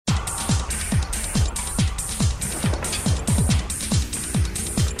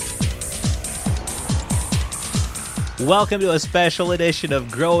Welcome to a special edition of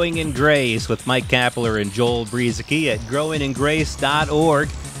Growing in Grace with Mike Kapler and Joel Brieseke at growingingrace.org.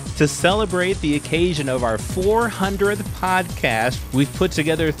 To celebrate the occasion of our 400th podcast, we've put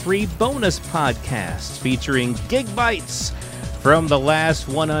together 3 bonus podcasts featuring GIGBites from the last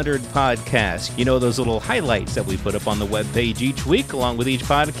 100 podcasts. You know, those little highlights that we put up on the webpage each week along with each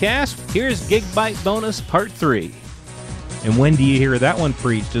podcast? Here's GIGBite Bonus Part 3. And when do you hear that one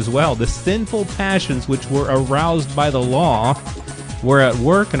preached as well? The sinful passions which were aroused by the law were at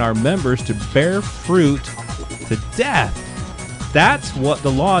work in our members to bear fruit to death. That's what the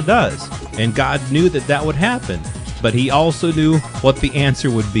law does. And God knew that that would happen. But he also knew what the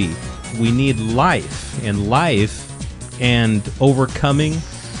answer would be. We need life. And overcoming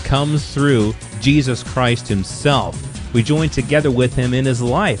comes through Jesus Christ himself. We join together with him in his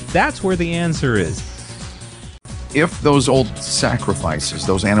life. That's where the answer is. If those old sacrifices,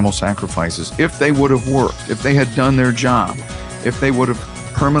 those animal sacrifices, if they would have worked, if they had done their job, if they would have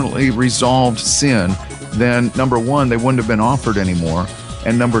permanently resolved sin, then number one, they wouldn't have been offered anymore.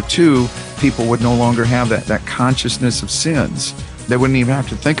 And number two, people would no longer have that consciousness of sins. They wouldn't even have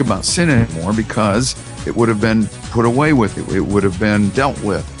to think about sin anymore because it would have been put away with. It would have been dealt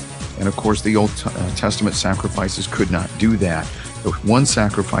with. And of course, the Old Testament sacrifices could not do that. The one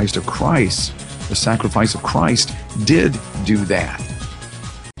sacrifice of Christ, the sacrifice of Christ did do that.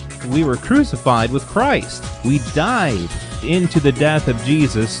 We were crucified with Christ. We died into the death of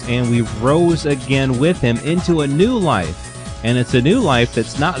Jesus, and we rose again with him into a new life. And it's a new life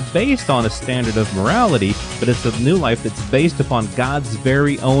that's not based on a standard of morality, but it's a new life that's based upon God's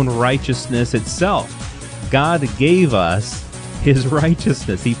very own righteousness itself. God gave us his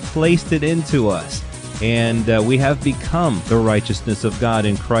righteousness. He placed it into us. And we have become the righteousness of God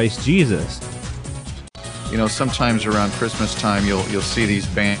in Christ Jesus. You know, sometimes around Christmas time, you'll see these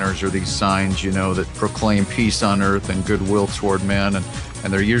banners or these signs, you know, that proclaim peace on earth and goodwill toward men.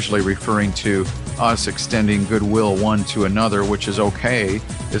 And they're usually referring to us extending goodwill one to another, which is okay.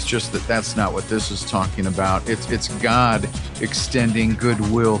 It's just that that's not what this is talking about. It's God extending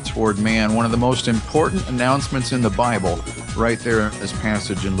goodwill toward man. One of the most important announcements in the Bible, right there in this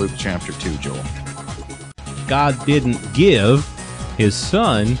passage in Luke chapter 2, Joel. God didn't give his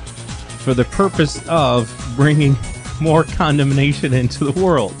son for the purpose of bringing more condemnation into the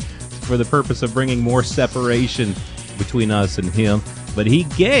world, for the purpose of bringing more separation between us and him, but he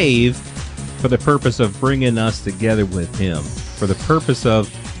gave for the purpose of bringing us together with him, for the purpose of,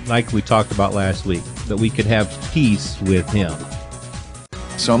 like we talked about last week, that we could have peace with him.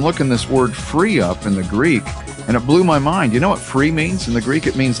 So I'm looking this word free up in the Greek, and it blew my mind. You know what free means? In the Greek,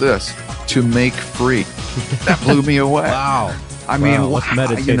 it means this: to make free. That blew me away. Wow. I mean, let's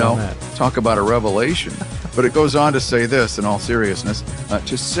meditate on that. Talk about a revelation. But it goes on to say this, in all seriousness,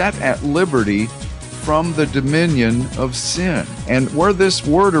 to set at liberty from the dominion of sin. And where this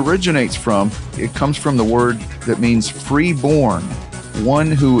word originates from, it comes from the word that means freeborn, one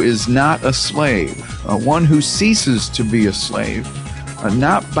who is not a slave, one who ceases to be a slave,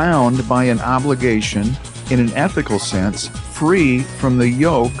 not bound by an obligation in an ethical sense, free from the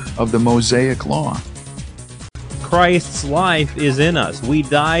yoke of the Mosaic law. Christ's life is in us. We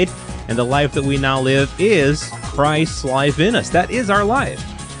died, and the life that we now live is Christ's life in us. That is our life.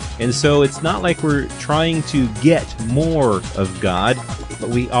 And so it's not like we're trying to get more of God, but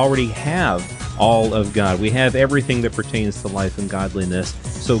we already have all of God. We have everything that pertains to life and godliness.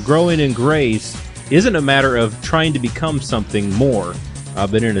 So growing in grace isn't a matter of trying to become something more,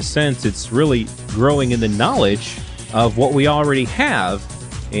 but in a sense, it's really growing in the knowledge of what we already have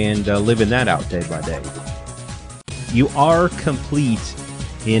and living that out day by day. You are complete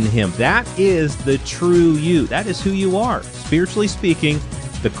in him. That is the true you. That is who you are. Spiritually speaking,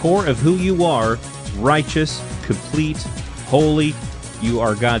 the core of who you are, righteous, complete, holy. You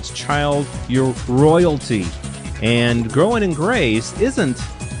are God's child. You're royalty. And growing in grace isn't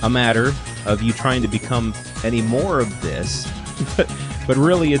a matter of you trying to become any more of this, but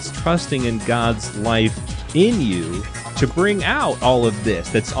really it's trusting in God's life in you to bring out all of this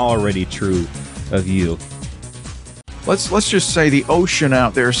that's already true of you. Let's just say the ocean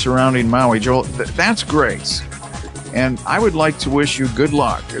out there surrounding Maui, Joel, that's grace. And I would like to wish you good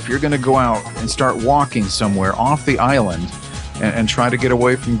luck if you're going to go out and start walking somewhere off the island and try to get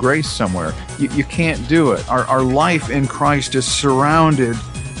away from grace somewhere. You can't do it. Our life in Christ is surrounded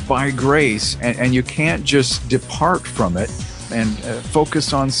by grace, and you can't just depart from it and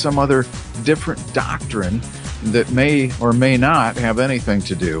focus on some other different doctrine that may or may not have anything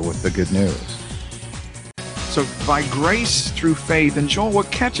to do with the good news. So by grace through faith, and Joel,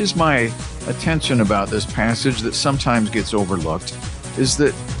 what catches my attention about this passage that sometimes gets overlooked is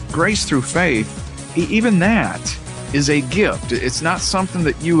that grace through faith, even that is a gift. It's not something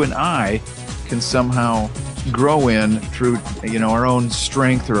that you and I can somehow grow in through, our own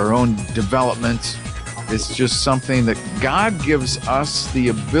strength or our own development. It's just something that God gives us the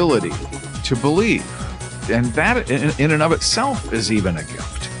ability to believe. And that in and of itself is even a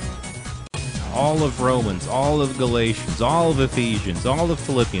gift. All of Romans, all of Galatians, all of Ephesians, all of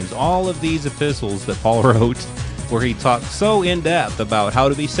Philippians, all of these epistles that Paul wrote, where he talked so in depth about how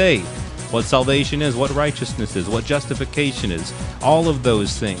to be saved, what salvation is, what righteousness is, what justification is, all of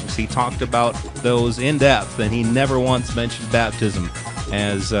those things. He talked about those in depth, and he never once mentioned baptism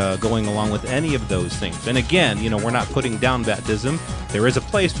as going along with any of those things. And again, we're not putting down baptism. There is a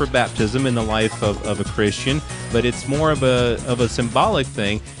place for baptism in the life of a Christian, but it's more of a symbolic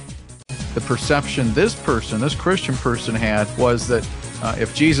thing. The perception this Christian person had was that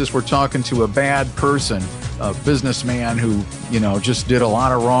if Jesus were talking to a bad person, a businessman who, just did a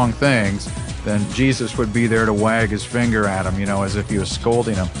lot of wrong things, then Jesus would be there to wag his finger at him, as if he was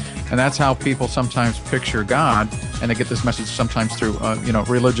scolding him. And that's how people sometimes picture God, and they get this message sometimes through,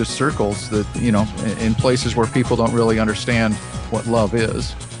 religious circles that, in places where people don't really understand what love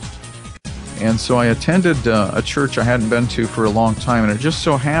is. And so I attended a church I hadn't been to for a long time, and it just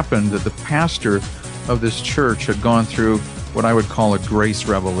so happened that the pastor of this church had gone through what I would call a grace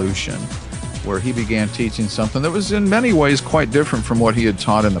revolution, where he began teaching something that was in many ways quite different from what he had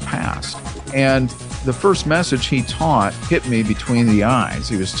taught in the past. And the first message he taught hit me between the eyes.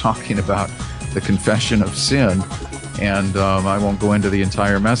 He was talking about the confession of sin, and I won't go into the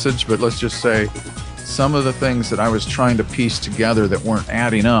entire message, but let's just say some of the things that I was trying to piece together that weren't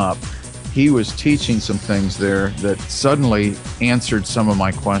adding up, he was teaching some things there that suddenly answered some of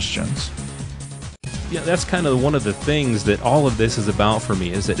my questions. Yeah, that's kind of one of the things that all of this is about for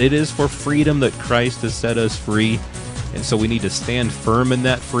me, is that it is for freedom that Christ has set us free. And so we need to stand firm in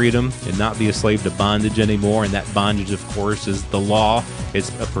that freedom and not be a slave to bondage anymore. And that bondage, of course, is the law. It's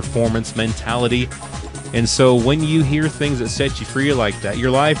a performance mentality. And so when you hear things that set you free like that,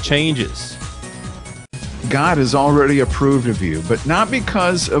 your life changes. God has already approved of you, but not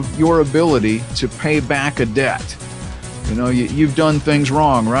because of your ability to pay back a debt. You've done things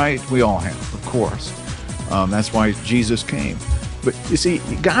wrong, right? We all have, of course. That's why Jesus came. But you see,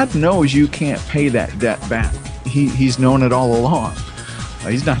 God knows you can't pay that debt back. He's known it all along.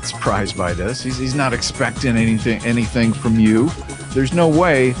 He's not surprised by this. He's not expecting anything from you. There's no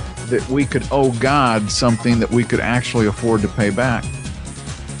way that we could owe God something that we could actually afford to pay back.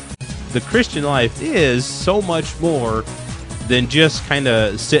 The Christian life is so much more than just kind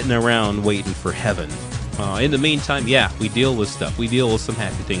of sitting around waiting for heaven. In the meantime, yeah, we deal with stuff. We deal with some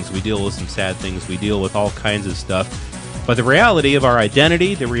happy things. We deal with some sad things. We deal with all kinds of stuff. But the reality of our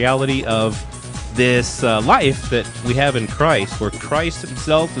identity, the reality of this life that we have in Christ, where Christ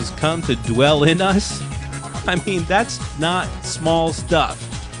himself has come to dwell in us, that's not small stuff.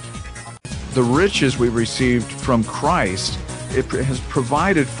 The riches we received from Christ, it has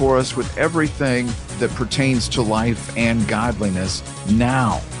provided for us with everything that pertains to life and godliness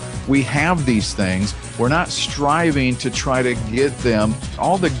now. We have these things. We're not striving to try to get them.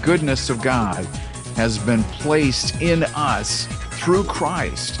 All the goodness of God has been placed in us through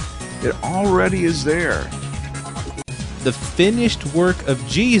Christ. It already is there. The finished work of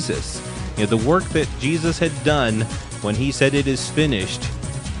Jesus, the work that Jesus had done when he said it is finished,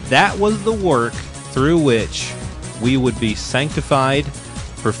 that was the work through which we would be sanctified,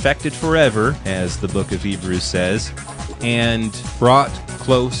 perfected forever, as the book of Hebrews says, and brought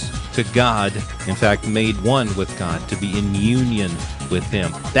close to God, in fact, made one with God, to be in union with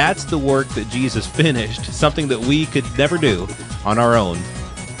him. That's the work that Jesus finished, something that we could never do on our own.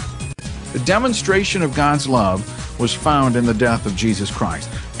 The demonstration of God's love was found in the death of Jesus Christ.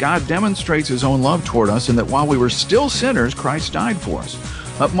 God demonstrates his own love toward us in that while we were still sinners, Christ died for us.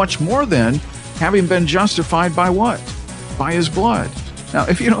 Much more than having been justified by what? By his blood. Now,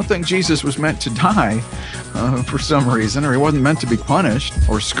 if you don't think Jesus was meant to die for some reason, or he wasn't meant to be punished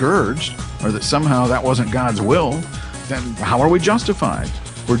or scourged, or that somehow that wasn't God's will, then how are we justified?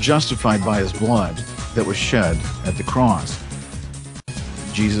 We're justified by his blood that was shed at the cross.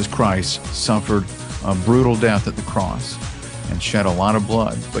 Jesus Christ suffered a brutal death at the cross and shed a lot of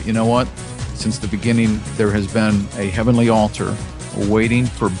blood. But you know what? Since the beginning, there has been a heavenly altar waiting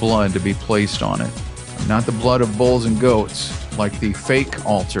for blood to be placed on it. Not the blood of bulls and goats, like the fake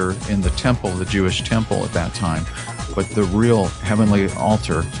altar in the temple, the Jewish temple at that time, but the real heavenly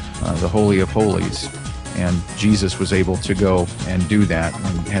altar, the Holy of Holies. And Jesus was able to go and do that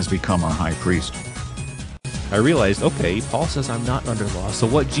and has become our high priest. I realized, okay, Paul says I'm not under law, so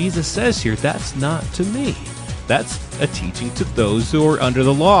what Jesus says here, that's not to me. That's a teaching to those who are under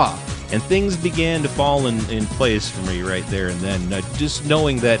the law. And things began to fall in place for me right there and then. Just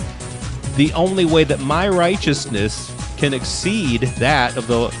knowing that the only way that my righteousness can exceed that of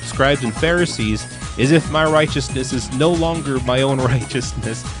the scribes and Pharisees is if my righteousness is no longer my own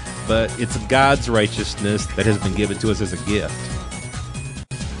righteousness, but it's God's righteousness that has been given to us as a gift.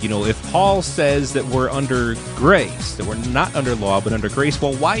 You know, if Paul says that we're under grace, that we're not under law, but under grace,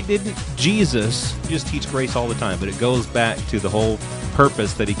 well, why didn't Jesus just teach grace all the time? But it goes back to the whole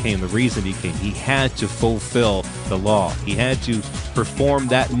purpose that he came, the reason he came. He had to fulfill the law. He had to perform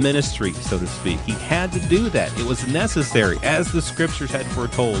that ministry, so to speak. He had to do that. It was necessary, as the scriptures had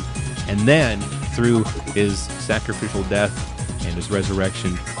foretold. And then, through his sacrificial death and his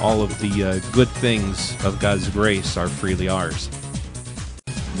resurrection, all of the good things of God's grace are freely ours.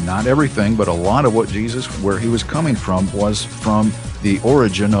 Not everything, but a lot of what Jesus, where he was coming from, was from the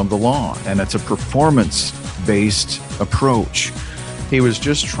origin of the law. And it's a performance-based approach. He was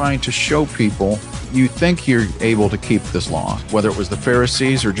just trying to show people, you think you're able to keep this law, whether it was the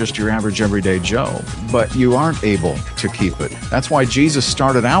Pharisees or just your average everyday Joe, but you aren't able to keep it. That's why Jesus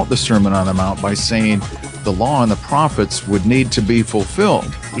started out the Sermon on the Mount by saying the law and the prophets would need to be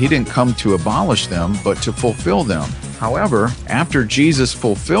fulfilled. He didn't come to abolish them, but to fulfill them. However, after Jesus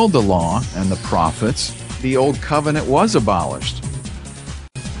fulfilled the law and the prophets, the old covenant was abolished.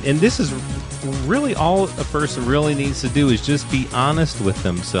 And this is really all a person really needs to do, is just be honest with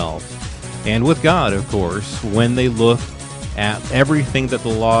themselves and with God, of course, when they look at everything that the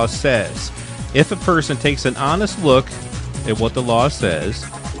law says. If a person takes an honest look at what the law says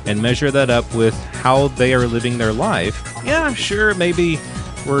and measure that up with how they are living their life, yeah, sure, maybe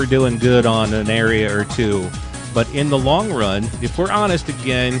we're doing good on an area or two. But in the long run, if we're honest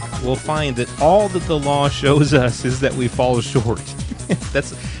again, we'll find that all that the law shows us is that we fall short.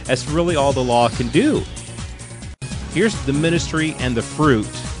 That's really all the law can do. Here's the ministry and the fruit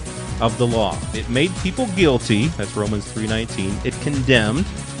of the law. It made people guilty. That's Romans 3:19. It condemned.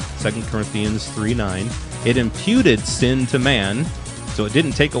 2 Corinthians 3:9. It imputed sin to man. So it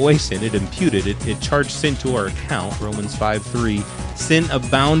didn't take away sin. It imputed it. It charged sin to our account. Romans 5:3. Sin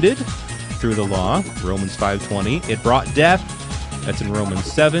abounded through the law, Romans 5:20. It brought death, that's in Romans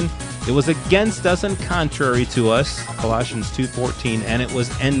 7. It was against us and contrary to us, Colossians 2:14, and it was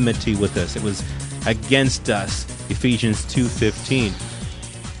enmity with us. It was against us, Ephesians 2:15.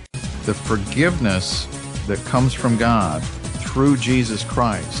 The forgiveness that comes from God through Jesus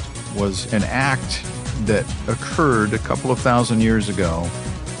Christ was an act that occurred a couple of thousand years ago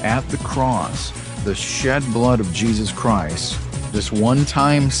at the cross. The shed blood of Jesus Christ, this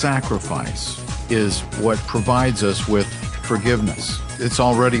one-time sacrifice, is what provides us with forgiveness. It's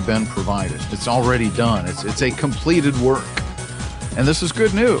already been provided. It's already done. It's a completed work. And this is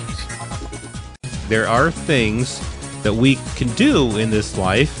good news. There are things that we can do in this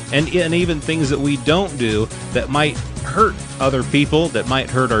life, and even things that we don't do that might hurt other people, that might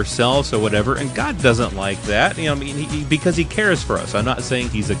hurt ourselves or whatever, and God doesn't like that. You know, I mean, because He cares for us. I'm not saying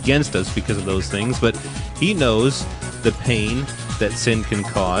He's against us because of those things, but He knows the pain that sin can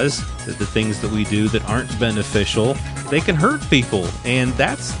cause, that the things that we do that aren't beneficial, they can hurt people, and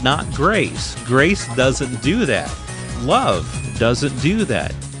that's not grace. Grace doesn't do that. Love doesn't do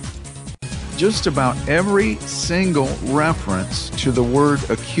that. Just about every single reference to the word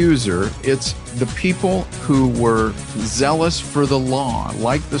accuser, it's the people who were zealous for the law,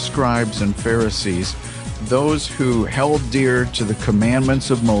 like the scribes and Pharisees, those who held dear to the commandments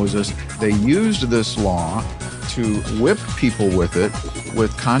of Moses. They used this law to whip people with it,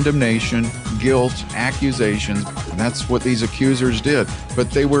 with condemnation, guilt, accusations. And that's what these accusers did. But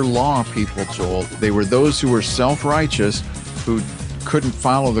they were law people, Joel. They were those who were self-righteous, who couldn't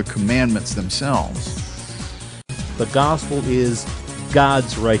follow the commandments themselves. The gospel is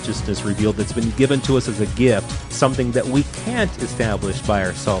God's righteousness revealed that's been given to us as a gift, something that we can't establish by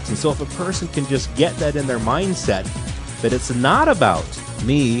ourselves. And so if a person can just get that in their mindset, that it's not about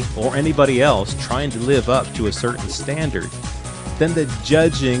me or anybody else trying to live up to a certain standard, then the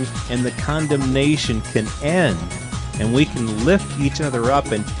judging and the condemnation can end, and we can lift each other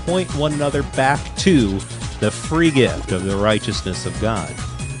up and point one another back to the free gift of the righteousness of God.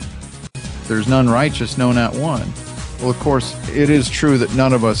 There's none righteous, no, not one. Well, of course, it is true that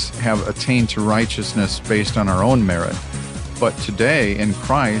none of us have attained to righteousness based on our own merit. But today, in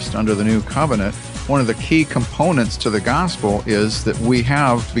Christ, under the new covenant, one of the key components to the gospel is that we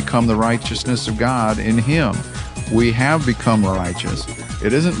have become the righteousness of God in Him. We have become righteous.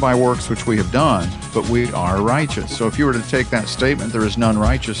 It isn't by works which we have done, but we are righteous. So if you were to take that statement, there is none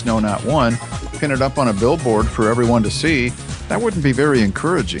righteous, no, not one, pin it up on a billboard for everyone to see, that wouldn't be very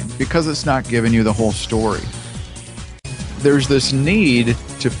encouraging, because it's not giving you the whole story. There's this need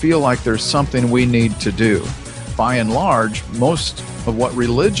to feel like there's something we need to do. By and large, most of what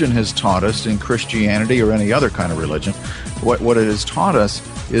religion has taught us in Christianity or any other kind of religion, what it has taught us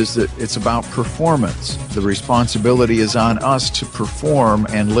is that it's about performance. The responsibility is on us to perform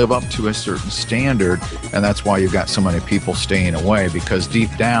and live up to a certain standard, and that's why you've got so many people staying away, because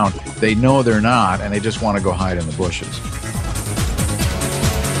deep down they know they're not, and they just want to go hide in the bushes.